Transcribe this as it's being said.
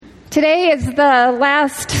Today is the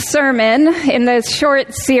last sermon in this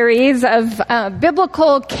short series of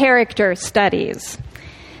biblical character studies.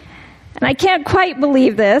 And I can't quite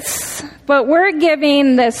believe this, but we're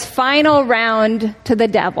giving this final round to the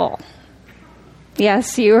devil.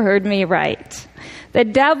 Yes, you heard me right. The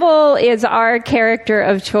devil is our character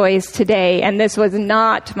of choice today, and this was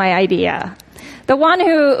not my idea. The one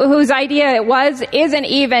whose idea it was isn't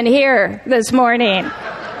even here this morning.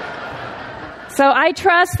 So I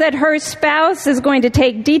trust that her spouse is going to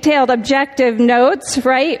take detailed, objective notes,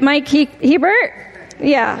 right, Mike Hebert?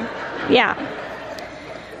 Yeah.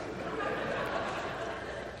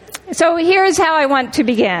 So here's how I want to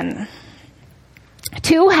begin.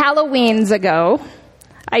 2 Halloweens ago,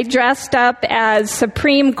 I dressed up as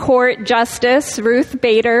Supreme Court Justice Ruth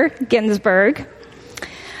Bader Ginsburg.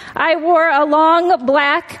 I wore a long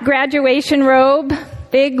black graduation robe,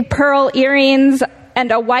 big pearl earrings, and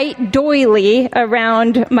a white doily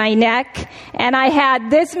around my neck, and I had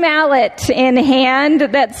this mallet in hand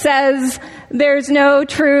that says, "There's no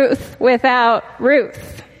truth without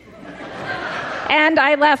Ruth." And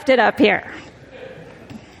I left it up here.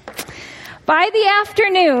 By the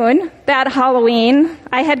afternoon that Halloween,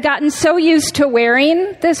 I had gotten so used to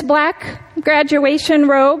wearing this black graduation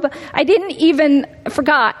robe, I didn't even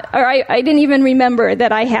remember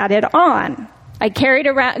that I had it on. I carried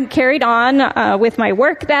on with my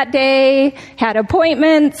work that day, had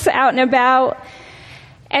appointments out and about.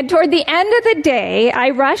 And toward the end of the day, I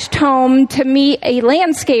rushed home to meet a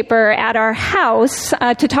landscaper at our house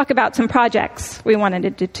to talk about some projects we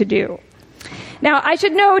wanted to do. Now, I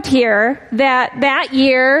should note here that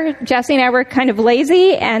year, Jesse and I were kind of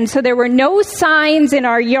lazy, and so there were no signs in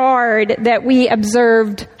our yard that we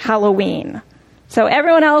observed Halloween. So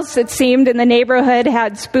everyone else, it seemed, in the neighborhood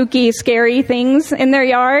had spooky, scary things in their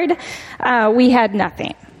yard. We had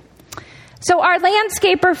nothing. So our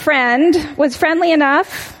landscaper friend was friendly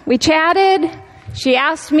enough. We chatted. She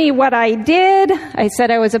asked me what I did. I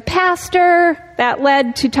said I was a pastor. That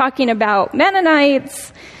led to talking about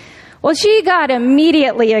Mennonites. Well, she got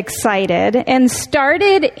immediately excited and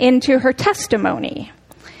started into her testimony,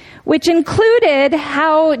 which included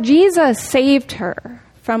how Jesus saved her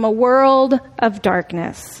from a world of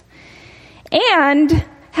darkness, and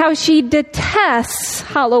how she detests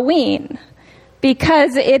Halloween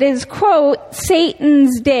because it is, quote,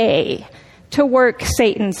 Satan's day to work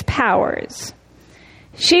Satan's powers.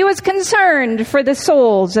 She was concerned for the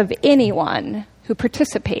souls of anyone who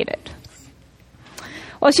participated.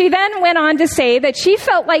 Well, she then went on to say that she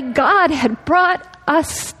felt like God had brought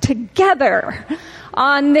us together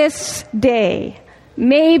on this day.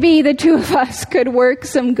 Maybe the two of us could work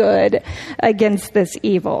some good against this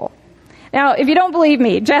evil. Now, if you don't believe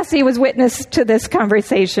me, Jesse was witness to this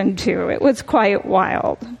conversation too. It was quite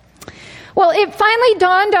wild. Well, it finally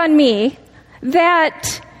dawned on me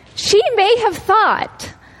that she may have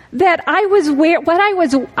thought that I was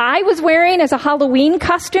wearing as a Halloween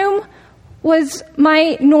costume was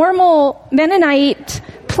my normal Mennonite,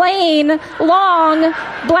 plain, long,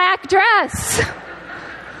 black dress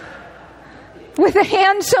with a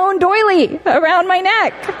hand-sewn doily around my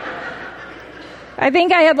neck. I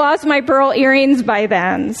think I had lost my pearl earrings by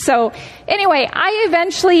then. So anyway, I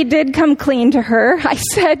eventually did come clean to her. I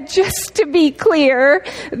said, just to be clear,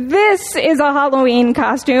 this is a Halloween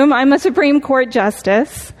costume. I'm a Supreme Court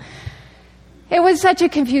Justice. It was such a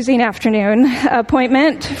confusing afternoon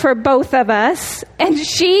appointment for both of us, and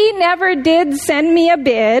she never did send me a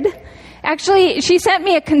bid. Actually, she sent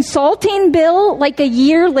me a consulting bill like a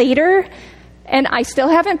year later, and I still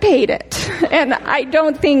haven't paid it, and I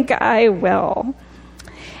don't think I will.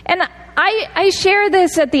 And I share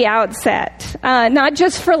this at the outset, not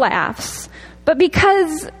just for laughs, but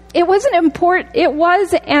because it was an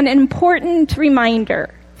important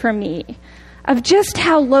reminder for me of just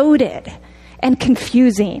how loaded and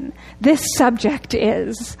confusing this subject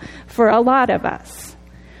is for a lot of us.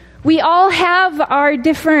 We all have our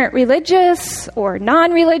different religious or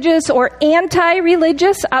non-religious or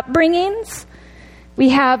anti-religious upbringings. We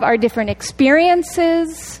have our different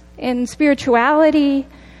experiences in spirituality.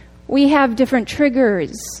 We have different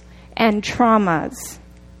triggers and traumas.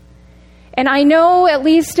 And I know at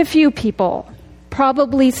least a few people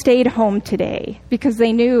probably stayed home today because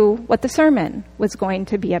they knew what the sermon was going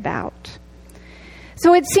to be about.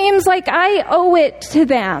 So it seems like I owe it to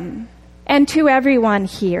them and to everyone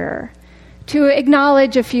here to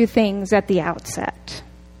acknowledge a few things at the outset.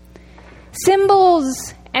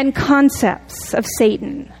 Symbols and concepts of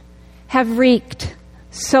Satan have wreaked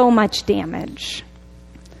so much damage.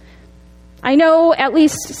 I know at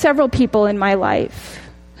least several people in my life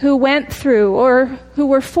who went through or who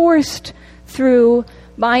were forced through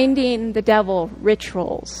binding the devil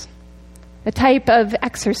rituals, a type of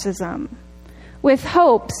exorcism, with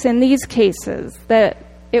hopes in these cases that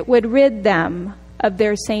it would rid them of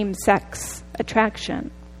their same-sex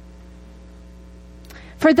attraction.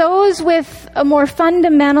 For those with a more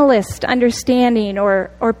fundamentalist understanding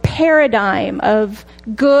or paradigm of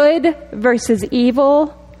good versus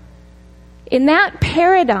evil, in that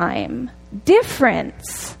paradigm,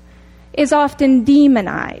 difference is often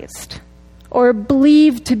demonized or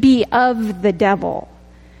believed to be of the devil.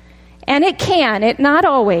 And it not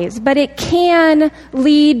always, but it can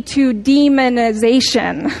lead to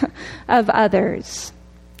demonization of others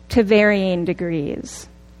to varying degrees.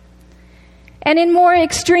 And in more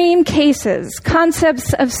extreme cases,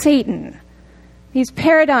 concepts of Satan, these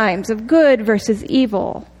paradigms of good versus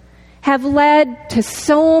evil, have led to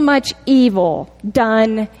so much evil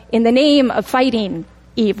done in the name of fighting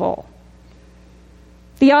evil.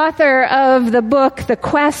 The author of the book, The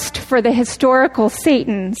Quest for the Historical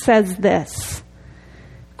Satan, says this,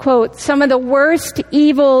 quote, "Some of the worst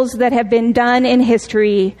evils that have been done in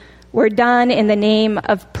history were done in the name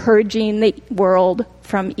of purging the world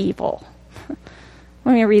from evil."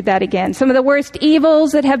 Let me read that again. Some of the worst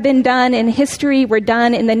evils that have been done in history were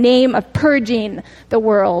done in the name of purging the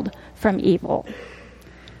world from evil.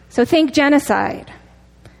 So think genocide,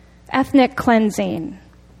 ethnic cleansing,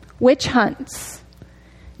 witch hunts,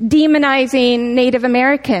 demonizing Native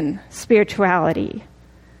American spirituality,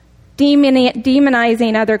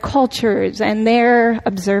 demonizing other cultures and their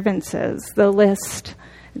observances. The list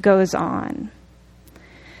goes on.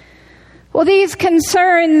 Well, these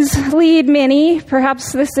concerns lead many,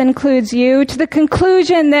 perhaps this includes you, to the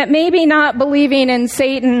conclusion that maybe not believing in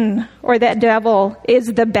Satan or that devil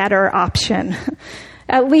is the better option.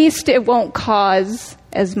 At least it won't cause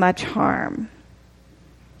as much harm.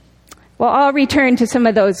 Well, I'll return to some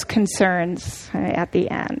of those concerns at the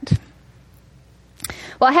end.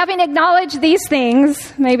 Well, having acknowledged these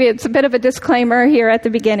things, maybe it's a bit of a disclaimer here at the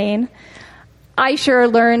beginning, I sure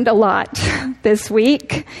learned a lot this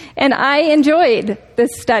week, and I enjoyed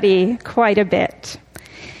this study quite a bit.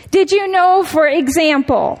 Did you know, for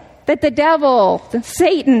example, that the devil,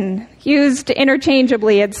 Satan, used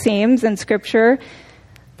interchangeably, it seems, in Scripture,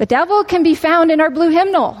 the devil can be found in our blue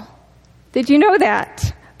hymnal? Did you know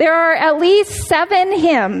that? There are at least 7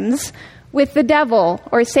 hymns with the devil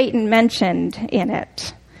or Satan mentioned in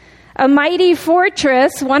it. A mighty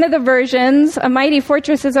fortress, one of the versions, a mighty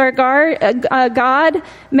fortress is our God,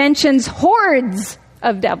 mentions hordes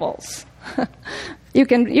of devils. You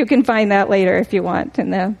can find that later if you want in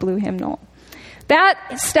the blue hymnal. That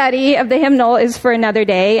study of the hymnal is for another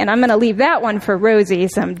day, and I'm going to leave that one for Rosie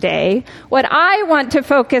someday. What I want to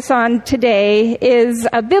focus on today is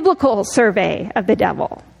a biblical survey of the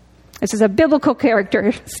devil. This is a biblical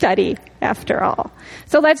character study, after all.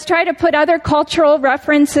 So let's try to put other cultural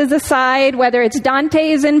references aside, whether it's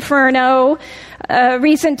Dante's Inferno, a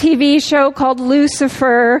recent TV show called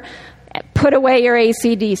Lucifer. Put away your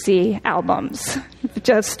AC/DC albums,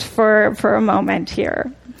 just for a moment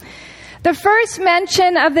here. The first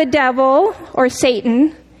mention of the devil, or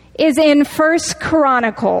Satan, is in 1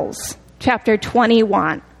 Chronicles, chapter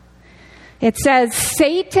 21. It says,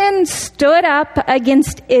 Satan stood up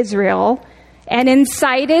against Israel and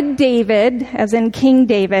incited David, as in King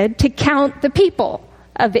David, to count the people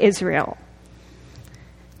of Israel.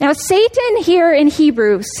 Now, Satan here in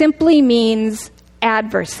Hebrew simply means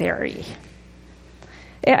adversary.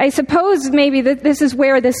 I suppose maybe that this is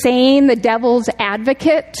where the saying, the devil's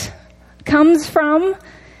advocate, comes from.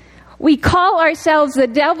 We call ourselves the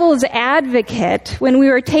devil's advocate when we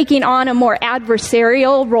are taking on a more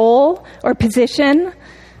adversarial role or position,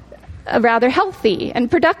 a rather healthy and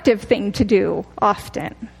productive thing to do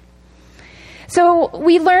often. So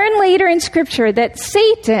we learn later in Scripture that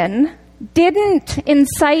Satan didn't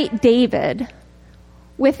incite David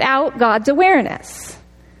without God's awareness.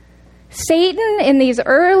 Satan in these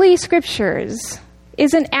early Scriptures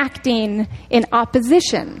isn't acting in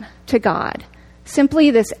opposition to God.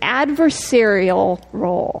 Simply this adversarial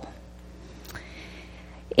role.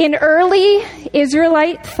 In early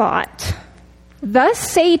Israelite thought, the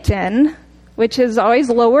Satan, which is always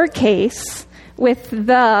lowercase, with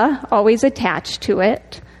the always attached to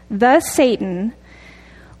it, the Satan,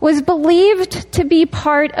 was believed to be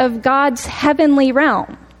part of God's heavenly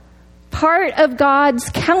realm, part of God's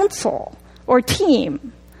council or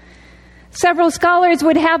team. Several scholars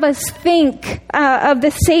would have us think of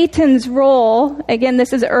the Satan's role, again,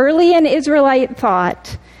 this is early in Israelite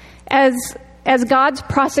thought, as God's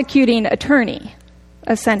prosecuting attorney,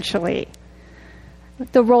 essentially.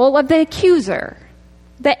 The role of the accuser,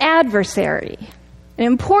 the adversary. an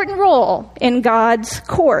important role in God's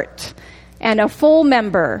court, and a full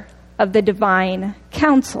member of the divine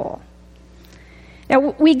council.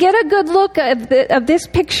 Now, we get a good look of this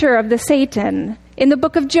picture of the Satan in the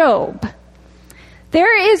book of Job.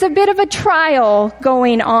 There is a bit of a trial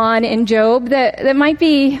going on in Job that might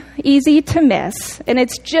be easy to miss. And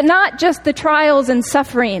it's not just the trials and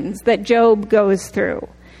sufferings that Job goes through.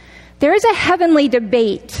 There is a heavenly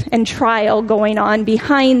debate and trial going on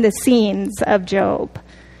behind the scenes of Job.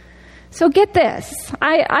 So get this.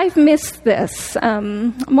 I've missed this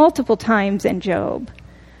multiple times in Job.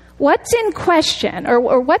 What's in question,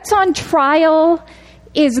 or what's on trial,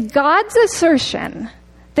 is God's assertion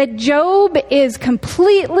that Job is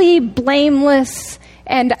completely blameless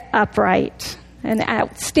and upright, an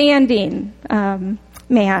outstanding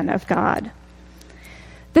man of God.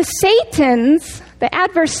 The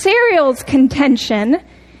adversarial's contention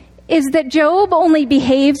is that Job only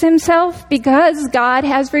behaves himself because God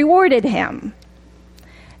has rewarded him.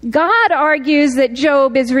 God argues that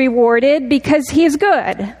Job is rewarded because he is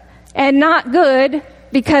good, and not good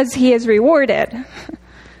because he is rewarded.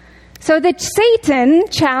 So that Satan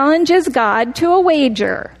challenges God to a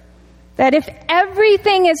wager that if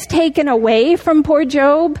everything is taken away from poor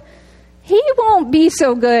Job, he won't be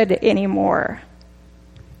so good anymore.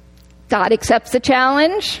 God accepts the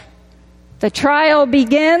challenge. The trial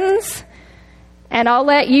begins, and I'll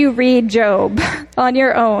let you read Job on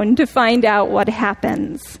your own to find out what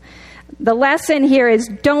happens. The lesson here is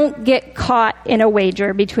don't get caught in a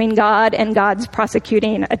wager between God and God's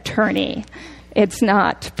prosecuting attorney. It's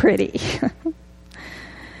not pretty.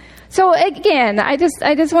 So again, I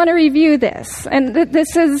just want to review this. And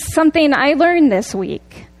this is something I learned this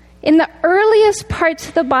week. In the earliest parts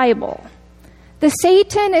of the Bible, the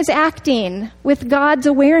Satan is acting with God's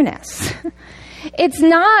awareness. It's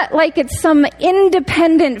not like it's some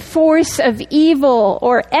independent force of evil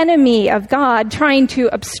or enemy of God trying to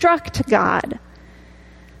obstruct God.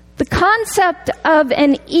 The concept of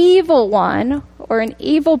an evil one or an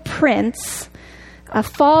evil prince, a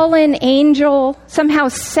fallen angel, somehow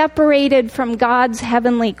separated from God's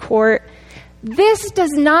heavenly court, this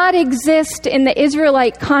does not exist in the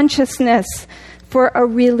Israelite consciousness for a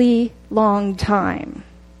really long time.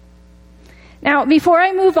 Now, before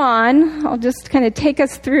I move on, I'll just kind of take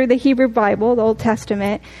us through the Hebrew Bible, the Old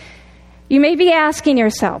Testament. You may be asking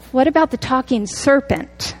yourself, what about the talking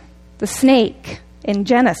serpent, the snake in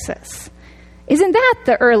Genesis? Isn't that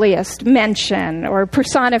the earliest mention or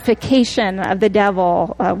personification of the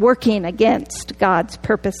devil working against God's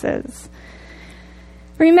purposes?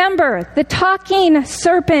 Remember, the talking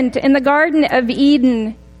serpent in the Garden of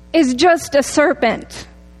Eden is just a serpent.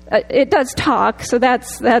 It does talk, so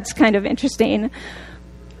that's kind of interesting.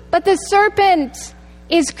 But the serpent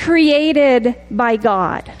is created by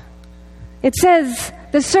God. It says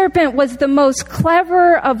the serpent was the most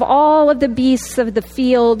clever of all of the beasts of the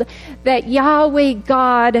field that Yahweh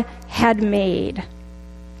God had made.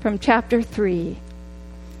 From chapter 3.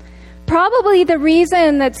 Probably the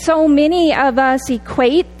reason that so many of us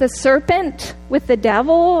equate the serpent with the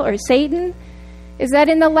devil or Satan is that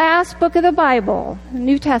in the last book of the Bible, the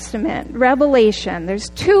New Testament, Revelation, there's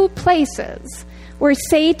 2 places where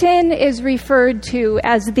Satan is referred to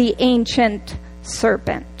as the ancient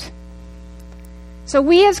serpent. So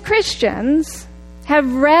we as Christians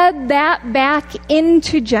have read that back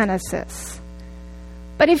into Genesis.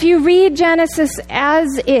 But if you read Genesis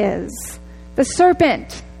as is, the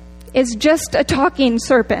serpent is just a talking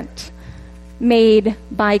serpent made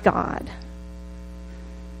by God.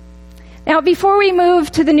 Now, before we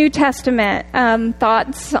move to the New Testament,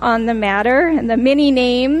 thoughts on the matter and the many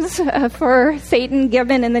names for Satan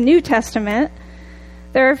given in the New Testament,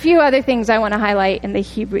 there are a few other things I want to highlight in the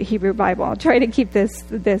Hebrew Bible. I'll try to keep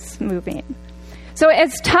this moving. So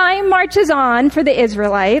as time marches on for the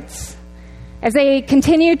Israelites, as they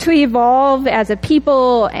continue to evolve as a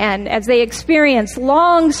people and as they experience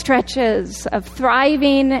long stretches of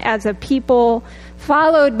thriving as a people,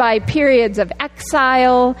 followed by periods of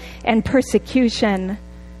exile and persecution,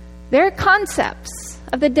 their concepts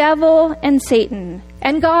of the devil and Satan,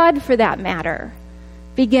 and God for that matter,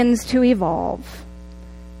 begins to evolve,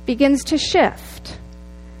 begins to shift.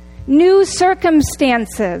 New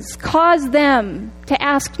circumstances cause them to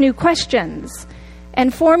ask new questions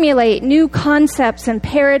and formulate new concepts and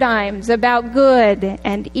paradigms about good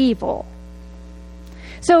and evil.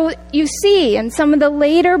 So you see in some of the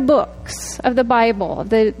later books of the Bible,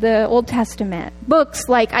 the Old Testament, books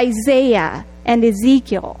like Isaiah and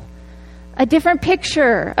Ezekiel, a different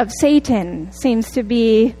picture of Satan seems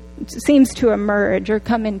to emerge or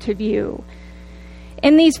come into view.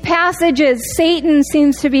 In these passages, Satan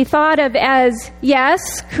seems to be thought of as,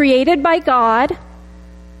 yes, created by God,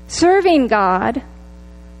 serving God,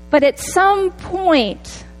 but at some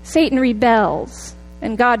point, Satan rebels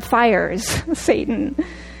and God fires Satan.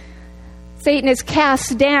 Satan is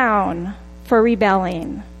cast down for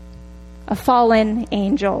rebelling, a fallen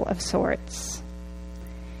angel of sorts.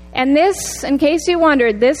 And this, in case you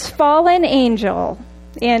wondered, this fallen angel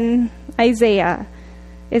in Isaiah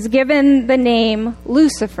is given the name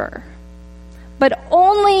Lucifer. But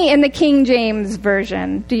only in the King James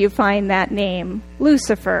Version do you find that name,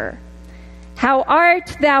 Lucifer. How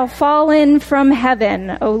art thou fallen from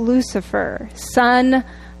heaven, O Lucifer, son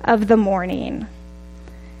of the morning?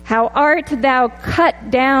 How art thou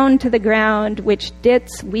cut down to the ground, which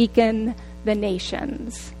didst weaken the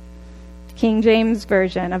nations? King James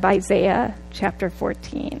Version of Isaiah chapter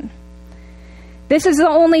 14. This is the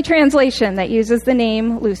only translation that uses the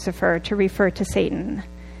name Lucifer to refer to Satan.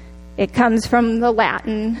 It comes from the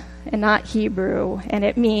Latin and not Hebrew, and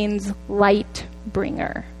it means light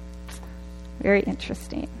bringer. Very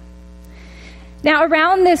interesting. Now,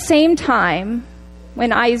 around this same time,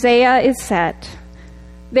 when Isaiah is set,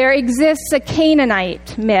 there exists a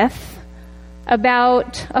Canaanite myth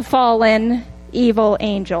about a fallen, evil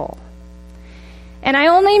angel. And I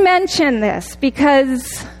only mention this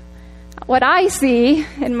because what I see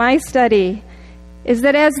in my study is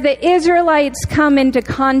that as the Israelites come into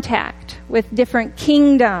contact with different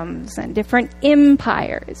kingdoms and different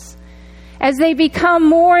empires, as they become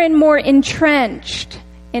more and more entrenched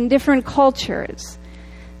in different cultures,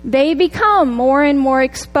 they become more and more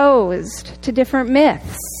exposed to different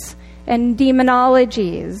myths and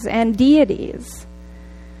demonologies and deities.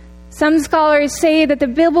 Some scholars say that the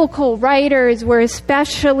biblical writers were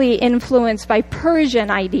especially influenced by Persian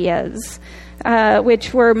ideas,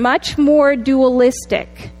 which were much more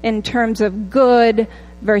dualistic in terms of good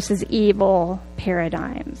versus evil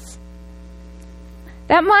paradigms.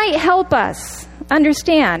 That might help us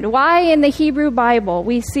understand why in the Hebrew Bible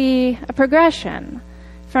we see a progression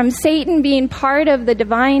from Satan being part of the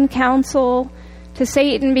divine council to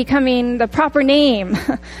Satan becoming the proper name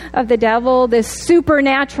of the devil, this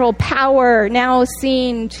supernatural power now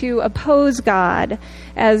seen to oppose God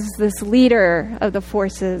as this leader of the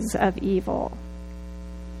forces of evil.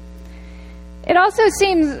 It also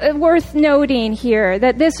seems worth noting here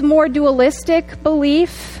that this more dualistic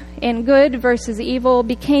belief in good versus evil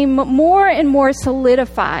became more and more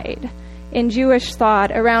solidified in Jewish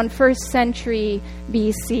thought around 1st century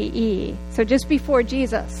BCE, so just before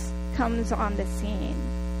Jesus comes on the scene.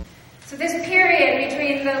 So this period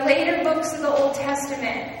between the later books of the Old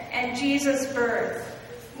Testament and Jesus' birth,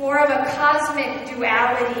 more of a cosmic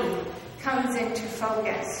duality comes into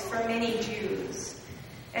focus for many Jews.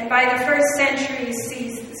 And by the 1st century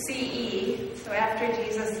CE, so after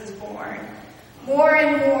Jesus is born, more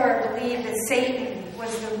and more believed that Satan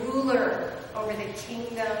was the ruler over the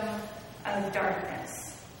kingdom of darkness.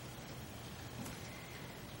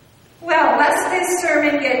 Well, lest this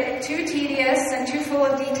sermon get too tedious and too full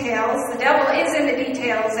of details, the devil is in the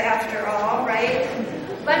details after all, right?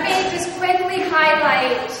 Let me just quickly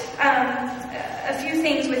highlight a few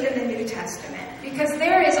things within the New Testament, because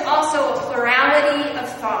there is also a plurality of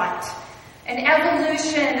thought, an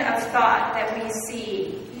evolution of thought that we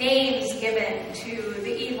see, names given to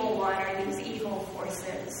the evil one or these evil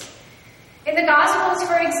forces. In the Gospels,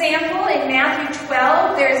 for example, in Matthew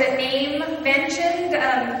 12, there's a name mentioned,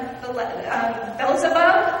 Beelzebub,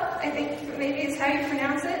 I think maybe is how you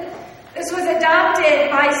pronounce it. This was adopted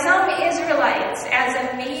by some Israelites as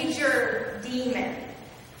a major demon.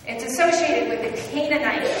 It's associated with the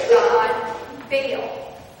Canaanite god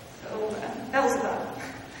Baal, so Beelzebub.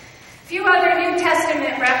 A few other New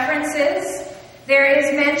Testament references. There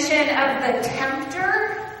is mention of the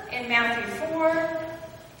tempter in Matthew 4.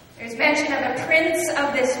 There's mention of a prince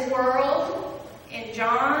of this world in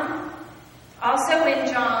John. Also in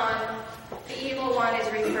John, the evil one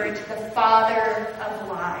is referred to the father of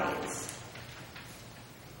lies.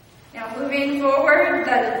 Now moving forward,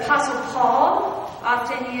 the Apostle Paul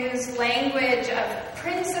often used language of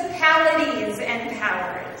principalities and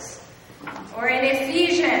powers. Or in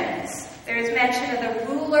Ephesians, there is mention of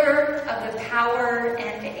the ruler of the power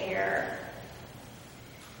and air.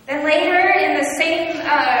 Then later in the same,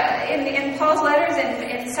 in Paul's letters in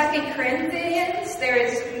 2 Corinthians, there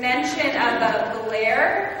is mention of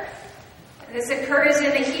Belair. This occurs in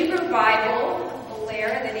the Hebrew Bible,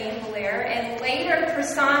 Belair, the name Belair, and later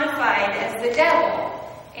personified as the devil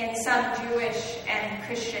in some Jewish and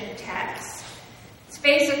Christian texts. It's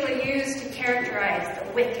basically used to characterize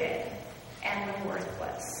the wicked and the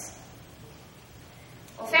worthless.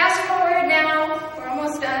 Well, fast forward now, we're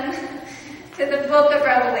almost done, to the book of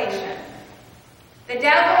Revelation. The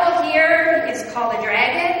devil here is called a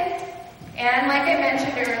dragon, and like I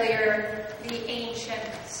mentioned earlier, the ancient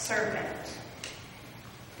serpent.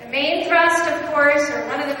 The main thrust, of course, or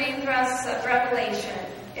one of the main thrusts of Revelation,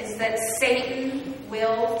 is that Satan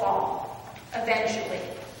will fall eventually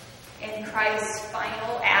in Christ's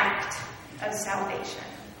final act of salvation.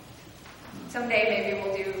 Someday maybe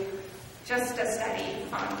we'll do just a study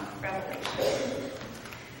on Revelation.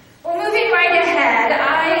 Well, moving right ahead,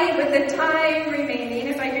 with the time remaining,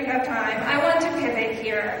 if I do have time, I want to pivot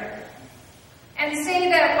here and say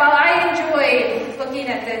that while I enjoyed looking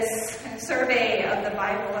at this survey of the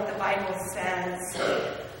Bible, what the Bible says,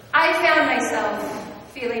 I found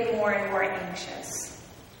myself feeling more and more anxious.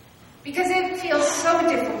 Because it feels so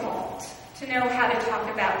difficult to know how to talk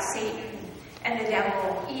about Satan and the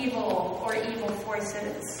devil, evil or evil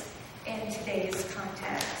forces in today's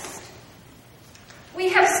context. We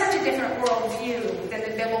have such a different worldview than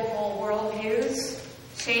the biblical worldviews,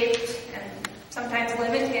 shaped and sometimes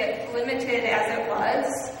limited as it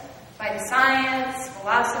was by the science,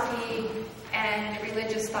 philosophy, and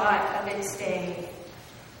religious thought of its day.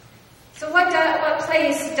 So what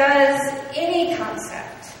place does any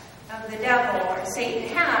concept of the devil or Satan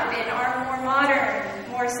have in our more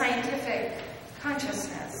modern, more scientific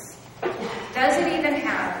consciousness? Does it even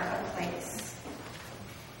have a place?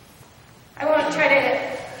 I won't try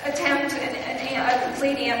to attempt a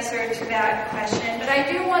complete answer to that question, but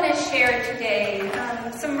I do want to share today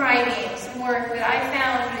some writing, some work that I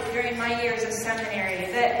found during my years of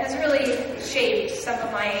seminary that has really shaped some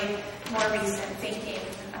of my more recent thinking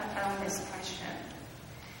on this question.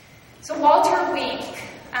 So Walter Wink,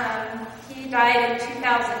 he died in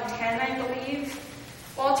 2010, I believe.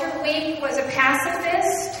 Walter Wink was a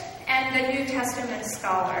pacifist and a New Testament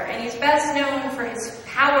scholar, and he's best known for his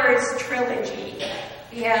Powers trilogy.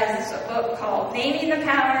 He has a book called Naming the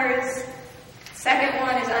Powers, the second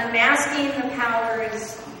one is Unmasking the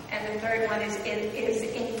Powers, and the third one is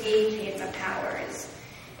Engaging the Powers.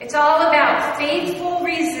 It's all about faithful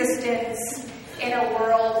resistance in a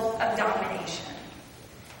world of domination.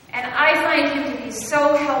 And I find him to be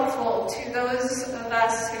so helpful to those of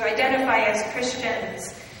us who identify as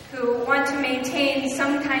Christians, who want to maintain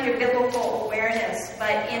some kind of biblical awareness,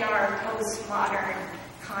 but in our postmodern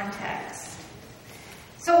context.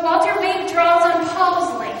 So Walter Wink draws on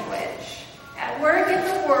Paul's language. At work in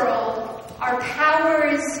the world are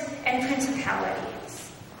powers and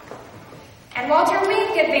principalities. And Walter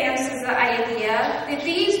Wink advances the idea that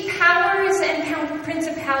these powers and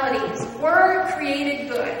principalities were created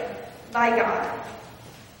good by God,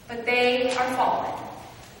 but they are fallen,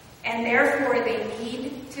 and therefore they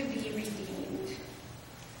need to be redeemed.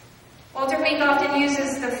 Walter Wink often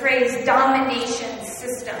uses the phrase domination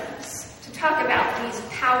systems to talk about these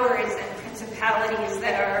powers and principalities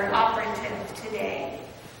that are operative today.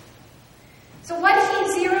 So what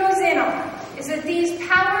he zeroes in on is that these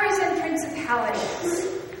powers and principalities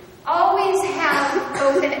always have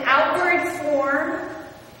both an outward form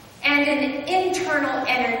and an internal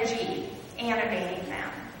energy animating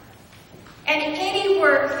them. And any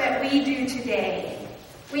work that we do today,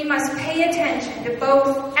 we must pay attention to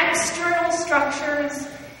both external structures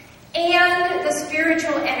and the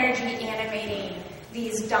spiritual energy animating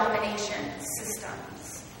these domination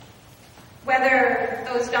systems. Whether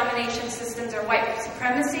those domination systems are white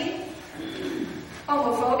supremacy,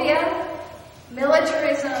 homophobia,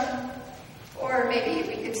 militarism, or maybe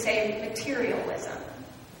we could say materialism.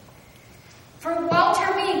 For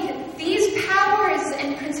Walter Wink, these powers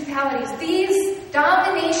and principalities, these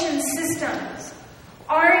domination systems,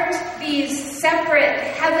 aren't these separate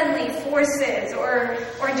heavenly forces or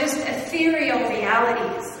just ethereal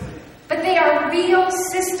realities, but they are real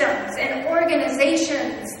systems and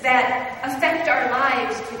organizations that affect our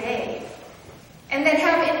lives today and that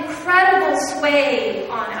have incredible sway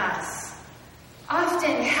on us,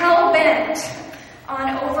 often hell-bent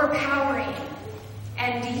on overpowering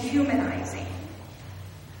and dehumanizing.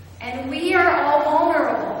 And we are all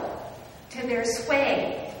vulnerable to their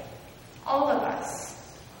sway, all of us.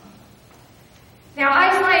 Now,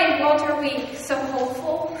 I find Walter Wink so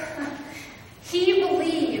hopeful. He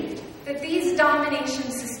believed that these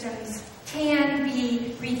domination systems can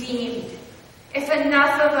be redeemed if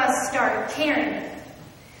enough of us start caring.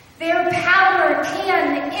 Their power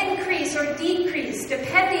can increase or decrease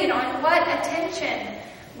depending on what attention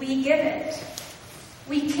we give it.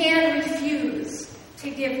 We can refuse to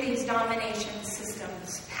give these domination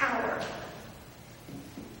systems power.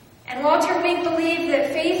 And Walter Wink believed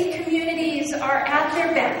that faith communities are at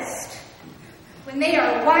their best when they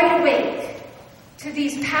are wide awake to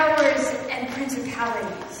these powers and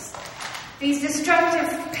principalities, these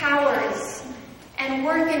destructive powers, and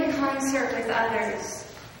work in concert with others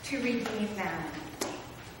to redeem them.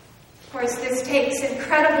 Of course, this takes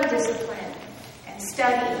incredible discipline and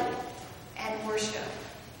study and worship,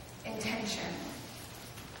 intention.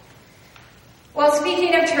 Well,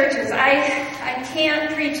 speaking of churches, I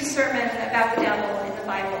can't preach a sermon about the devil in the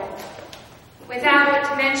Bible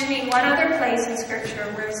without mentioning one other place in Scripture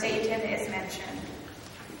where Satan is mentioned.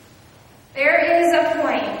 There is a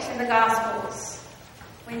point in the Gospels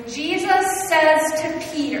when Jesus says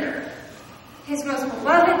to Peter, his most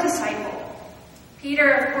beloved disciple, Peter,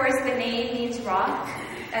 of course, the name means rock,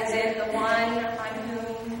 as in the one on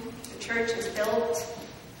whom the church is built.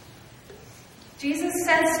 Jesus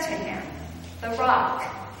says to him, the rock,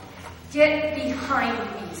 "Get behind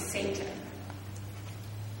me, Satan."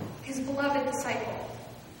 His beloved disciple.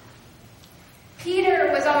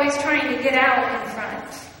 Peter was always trying to get out in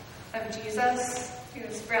front of Jesus. He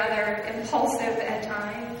was rather impulsive at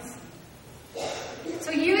times.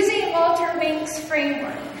 So using Walter Wink's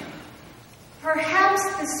framework, perhaps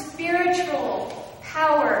the spiritual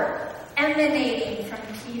power emanating from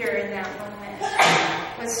Peter in that moment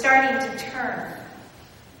was starting to turn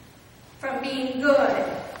from being good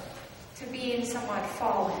to being somewhat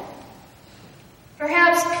fallen.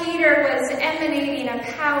 Perhaps Peter was emanating a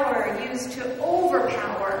power used to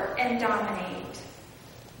overpower and dominate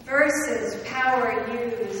versus power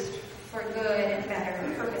used for good and better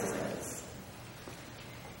purposes.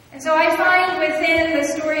 And so I find within the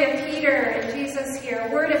story of Peter and Jesus here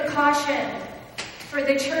a word of caution for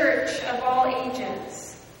the church of all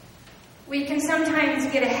ages. We can sometimes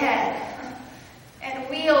get ahead and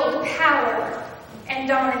wield power and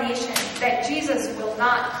domination that Jesus will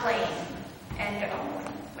not claim and own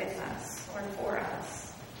with us or for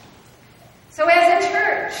us. So as a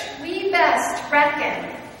church, we best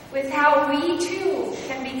reckon with how we too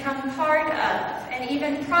can become part of and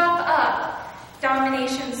even prop up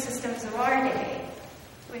domination systems of our day,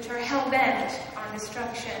 which are hell-bent on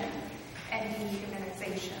destruction and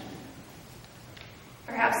dehumanization.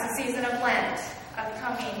 Perhaps the season of Lent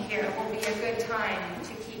upcoming here will be a good time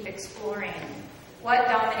to keep exploring what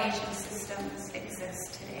domination systems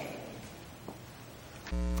exist today.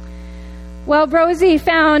 Well, Rosie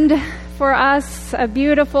found for us a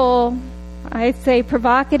beautiful, I'd say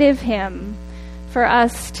provocative hymn for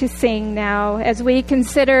us to sing now as we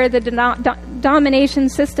consider the domination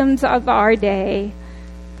systems of our day.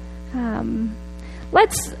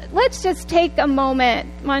 Let's just take a moment.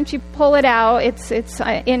 Why don't you pull it out? It's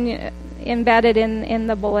embedded in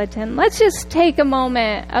the bulletin. Let's just take a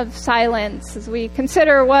moment of silence as we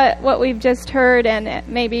consider what we've just heard and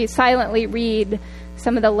maybe silently read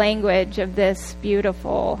some of the language of this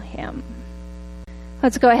beautiful hymn.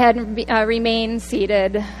 Let's go ahead and remain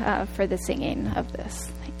seated for the singing of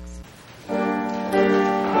this.